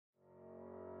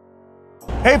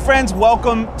Hey friends,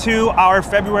 welcome to our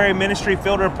February Ministry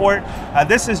Field Report.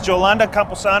 This is Yolanda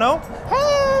Camposano.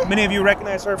 Hey! Many of you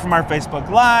recognize her from our Facebook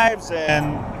Lives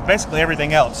and basically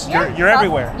everything else. Yeah, You're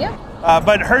everywhere. Yep.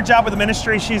 But her job with the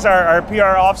ministry, she's our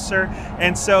PR officer,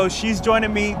 and so she's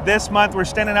joining me this month. We're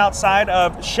standing outside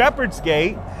of Shepherd's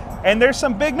Gate, and there's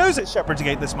some big news at Shepherd's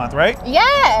Gate this month, right?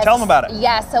 Yes. Tell them about it.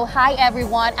 Yeah, so hi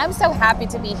everyone. I'm so happy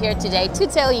to be here today to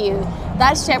tell you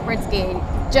that Shepherd's Gate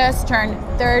just turned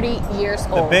 30 years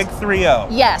old. The big 3-0.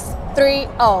 Yes,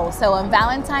 3-0. So on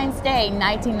Valentine's Day,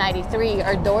 1993,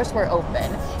 our doors were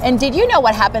open. And did you know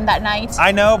what happened that night?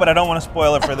 I know, but I don't want to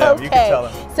spoil it for them. Okay. You can tell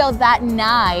them. So that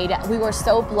night, we were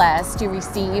so blessed to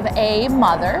receive a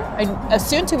mother, a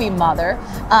soon-to-be mother,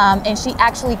 and she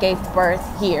actually gave birth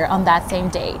here on that same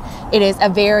day. It is a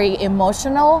very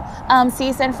emotional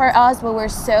season for us, but we're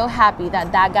so happy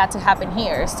that that got to happen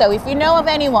here. So if you know of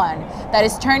anyone that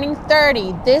is turning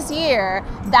 30 this year,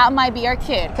 that might be our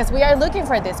kid, because we are looking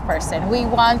for this person. We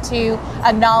want to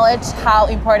acknowledge how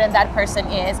important that person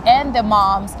is and the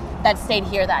moms that stayed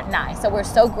here that night. So we're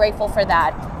so grateful for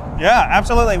that. Yeah,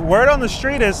 absolutely. Word on the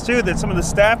street is too that some of the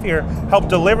staff here helped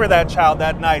deliver that child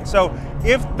that night. So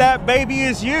if that baby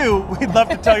is you, we'd love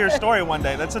to tell your story one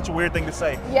day. That's such a weird thing to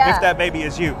say. Yeah. If that baby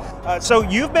is you. So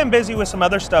you've been busy with some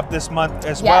other stuff this month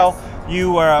as well.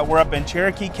 You were up in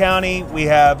Cherokee County. We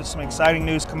have some exciting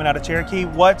news coming out of Cherokee.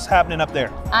 What's happening up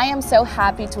there? I am so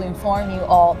happy to inform you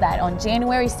all that on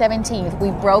January 17th, we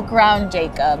broke ground,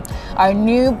 Jacob. Our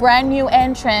brand new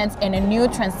entrance in a new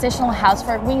transitional house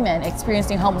for women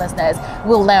experiencing homelessness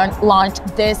will launch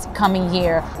this coming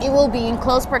year. It will be in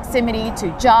close proximity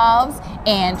to jobs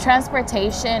and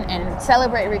transportation and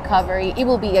Celebrate Recovery. It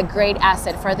will be a great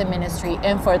asset for the ministry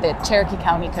and for the Cherokee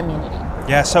County community.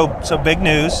 Yeah, so big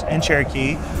news in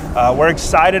Cherokee. We're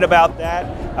excited about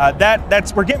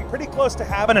that. We're getting pretty close to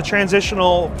having a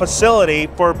transitional facility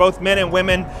for both men and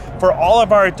women for all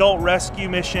of our adult rescue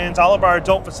missions, all of our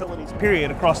adult facilities, period,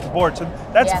 across the board. So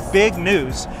that's big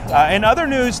news. And other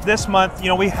news this month,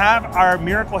 we have our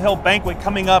Miracle Hill Banquet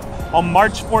coming up on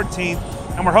March 14th.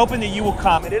 And we're hoping that you will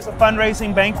come. It is a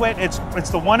fundraising banquet. It's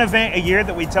the one event a year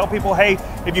that we tell people, hey,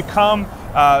 if you come,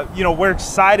 we're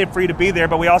excited for you to be there,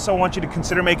 but we also want you to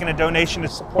consider making a donation to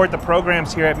support the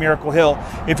programs here at Miracle Hill.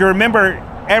 If you remember,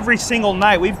 every single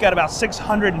night we've got about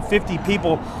 650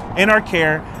 people in our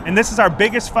care, and this is our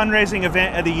biggest fundraising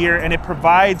event of the year, and it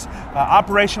provides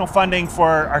operational funding for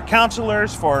our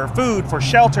counselors, for food, for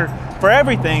shelter, for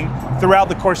everything throughout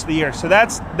the course of the year. So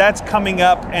that's coming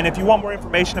up, and if you want more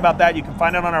information about that, you can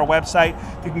find it on our website.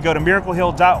 You can go to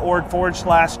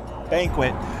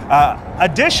miraclehill.org/banquet.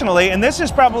 Additionally, and this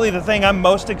is probably the thing I'm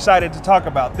most excited to talk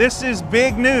about. This is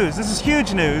big news. This is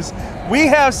huge news. We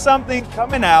have something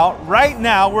coming out right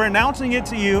now. We're announcing it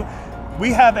to you.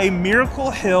 We have a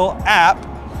Miracle Hill app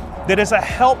that is a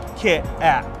help kit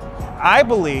app. I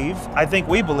think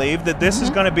we believe that this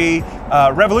is going to be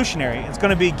revolutionary. It's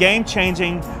going to be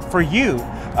game-changing for you.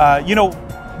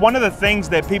 One of the things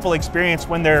that people experience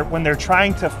when they're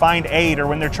trying to find aid or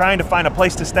when they're trying to find a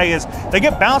place to stay is they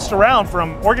get bounced around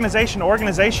from organization to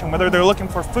organization, whether they're looking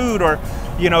for food or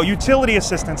utility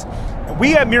assistance.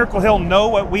 We at Miracle Hill know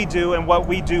what we do and what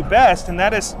we do best, and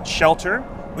that is shelter.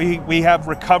 We have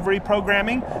recovery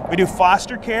programming, we do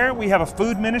foster care, we have a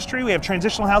food ministry, we have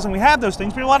transitional housing, we have those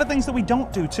things, but a lot of things that we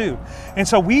don't do too. And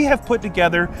so we have put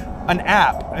together an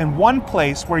app in one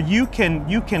place where you can,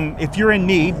 if you're in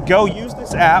need, go use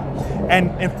this app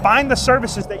and find the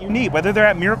services that you need, whether they're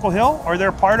at Miracle Hill or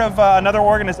they're part of another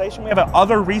organization. We have an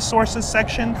other resources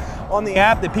section on the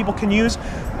app that people can use.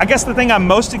 I guess the thing I'm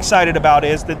most excited about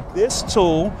is that this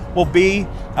tool will be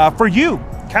for you.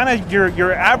 Kind of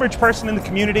your average person in the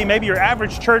community, maybe your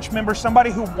average church member,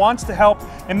 somebody who wants to help,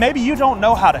 and maybe you don't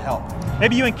know how to help.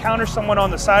 Maybe you encounter someone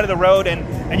on the side of the road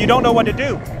and you don't know what to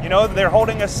do. They're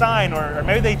holding a sign or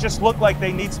maybe they just look like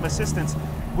they need some assistance.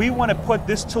 We want to put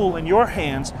this tool in your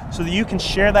hands so that you can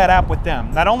share that app with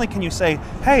them. Not only can you say,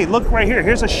 hey, look right here,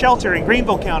 here's a shelter in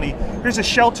Greenville County, here's a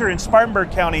shelter in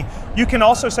Spartanburg County. You can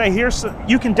also say,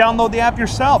 you can download the app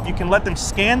yourself. You can let them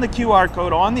scan the QR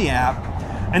code on the app,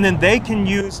 and then they can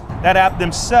use that app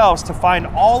themselves to find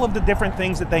all of the different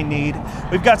things that they need.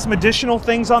 We've got some additional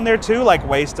things on there too, like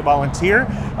ways to volunteer.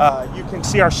 You can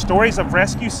see our Stories of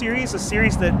Rescue series, a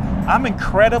series that I'm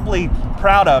incredibly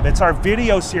proud of. It's our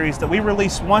video series that we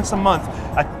release once a month,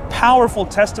 a powerful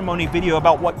testimony video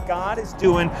about what God is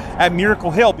doing at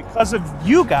Miracle Hill because of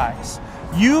you guys.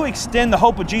 You extend the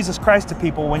hope of Jesus Christ to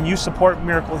people when you support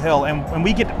Miracle Hill, and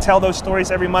we get to tell those stories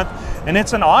every month, and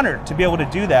it's an honor to be able to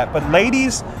do that. But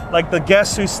ladies, like the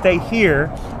guests who stay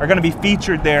here, are going to be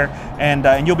featured there,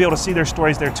 and you'll be able to see their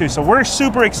stories there too. So we're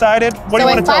super excited. What do you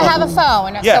want to tell them? So if I have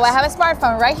a phone, Yes. so I have a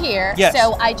smartphone right here, Yes.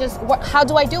 so how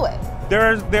do I do it?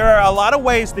 There are a lot of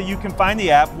ways that you can find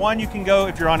the app. One, you can go,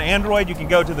 if you're on Android, you can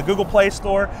go to the Google Play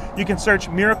Store. You can search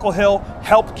Miracle Hill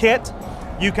Help Kit.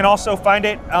 You can also find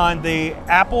it on the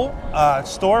Apple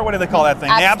Store. What do they call that thing?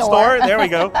 The App Store. There we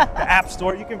go. The App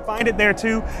Store. You can find it there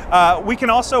too. We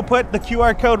can also put the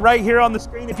QR code right here on the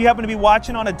screen. If you happen to be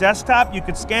watching on a desktop, you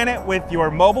could scan it with your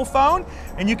mobile phone,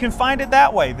 and you can find it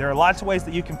that way. There are lots of ways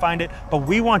that you can find it, but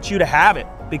we want you to have it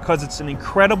because it's an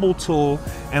incredible tool,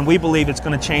 and we believe it's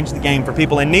going to change the game for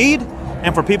people in need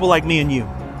and for people like me and you.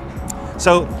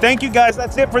 So thank you guys.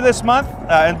 That's it for this month.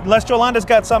 Unless Yolanda's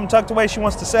got something tucked away she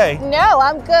wants to say. No,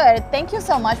 I'm good. Thank you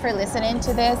so much for listening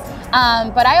to this.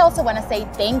 But I also want to say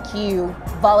thank you,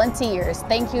 volunteers.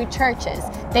 Thank you, churches.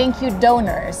 Thank you,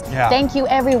 donors. Yeah. Thank you,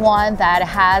 everyone that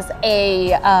has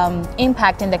a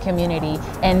impact in the community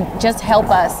and just help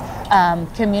us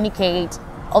communicate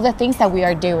all the things that we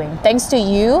are doing. Thanks to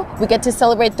you, we get to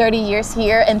celebrate 30 years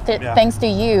here, and thanks to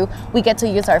you, we get to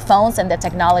use our phones and the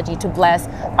technology to bless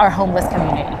our homeless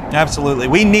community. Absolutely.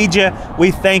 We need you.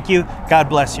 We thank you. God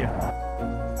bless you.